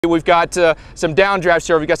We've got some downdrafts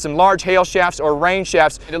here. We've got some large hail shafts or rain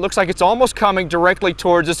shafts. It looks like it's almost coming directly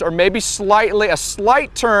towards us, or maybe a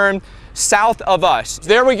slight turn south of us.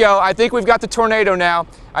 There we go. I think we've got the tornado now.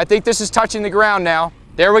 I think this is touching the ground now.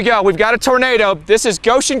 There we go. We've got a tornado. This is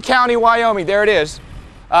Goshen County, Wyoming. There it is.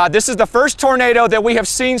 This is the first tornado that we have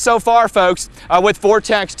seen so far, folks, with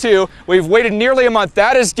VORTEX2. We've waited nearly a month.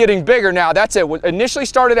 That is getting bigger now. That's it. What initially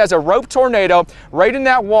started as a rope tornado right in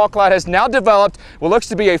that wall cloud has now developed what looks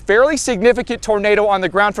to be a fairly significant tornado on the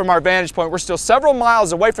ground from our vantage point. We're still several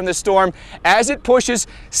miles away from this storm as it pushes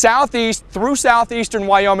southeast through southeastern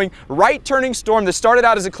Wyoming. Right turning storm that started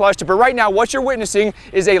out as a cluster, but right now what you're witnessing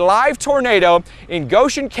is a live tornado in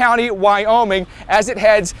Goshen County, Wyoming as it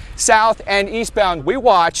heads south and eastbound. We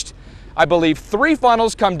watched, I believe, 3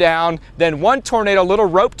 funnels come down, then 1 tornado, little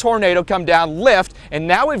rope tornado come down, lift, and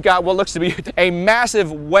now we've got what looks to be a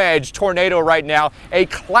massive wedge tornado right now, a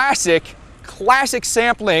classic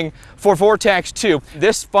sampling for VORTEX2.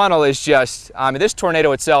 This funnel is just, this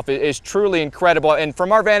tornado itself is truly incredible, and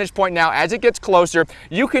from our vantage point now, as it gets closer,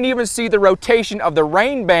 you can even see the rotation of the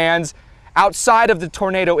rain bands outside of the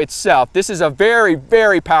tornado itself. This is a very,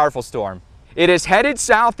 very powerful storm. It is headed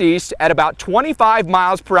southeast at about 25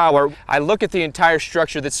 miles per hour. I look at the entire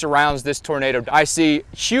structure that surrounds this tornado. I see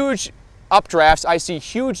huge updrafts, I see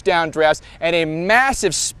huge downdrafts, and a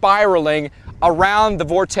massive spiraling around the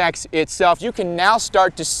vortex itself. You can now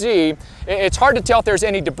start to see, it's hard to tell if there's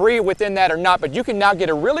any debris within that or not, but you can now get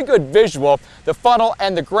a really good visual, the funnel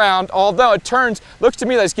and the ground, although it looks to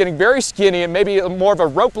me like it's getting very skinny and maybe more of a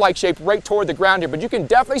rope-like shape right toward the ground here, but you can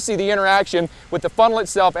definitely see the interaction with the funnel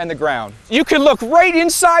itself and the ground. You can look right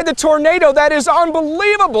inside the tornado. That is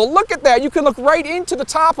unbelievable. Look at that. You can look right into the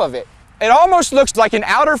top of it. It almost looks like an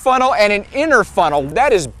outer funnel and an inner funnel.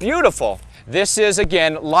 That is beautiful. This is,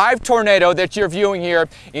 again, live tornado that you're viewing here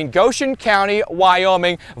in Goshen County,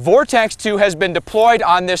 Wyoming. VORTEX2 has been deployed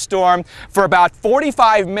on this storm for about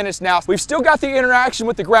 45 minutes now. We've still got the interaction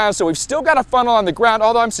with the ground, so we've still got a funnel on the ground,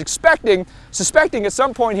 although I'm suspecting at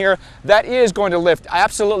some point here that is going to lift.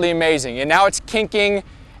 Absolutely amazing. And now it's kinking,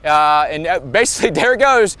 and basically there it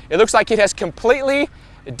goes. It looks like it has completely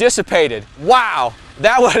dissipated. Wow,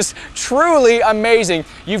 that was truly amazing.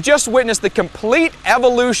 You've just witnessed the complete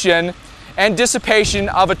evolution and dissipation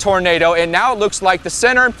of a tornado, and now it looks like the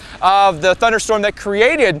center of the thunderstorm that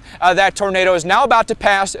created that tornado is now about to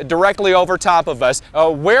pass directly over top of us.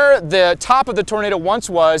 Where the top of the tornado once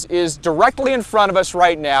was is directly in front of us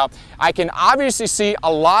right now. I can obviously see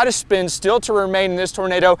a lot of spin still to remain in this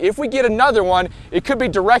tornado. If we get another one, it could be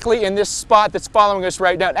directly in this spot that's following us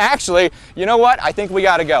right now. Actually, you know what? I think we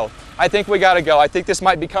gotta go. I think we gotta go. I think this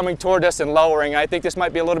might be coming toward us and lowering. I think this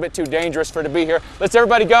might be a little bit too dangerous for it to be here. Let's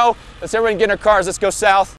everybody go. Let's everybody get in our cars. Let's go south.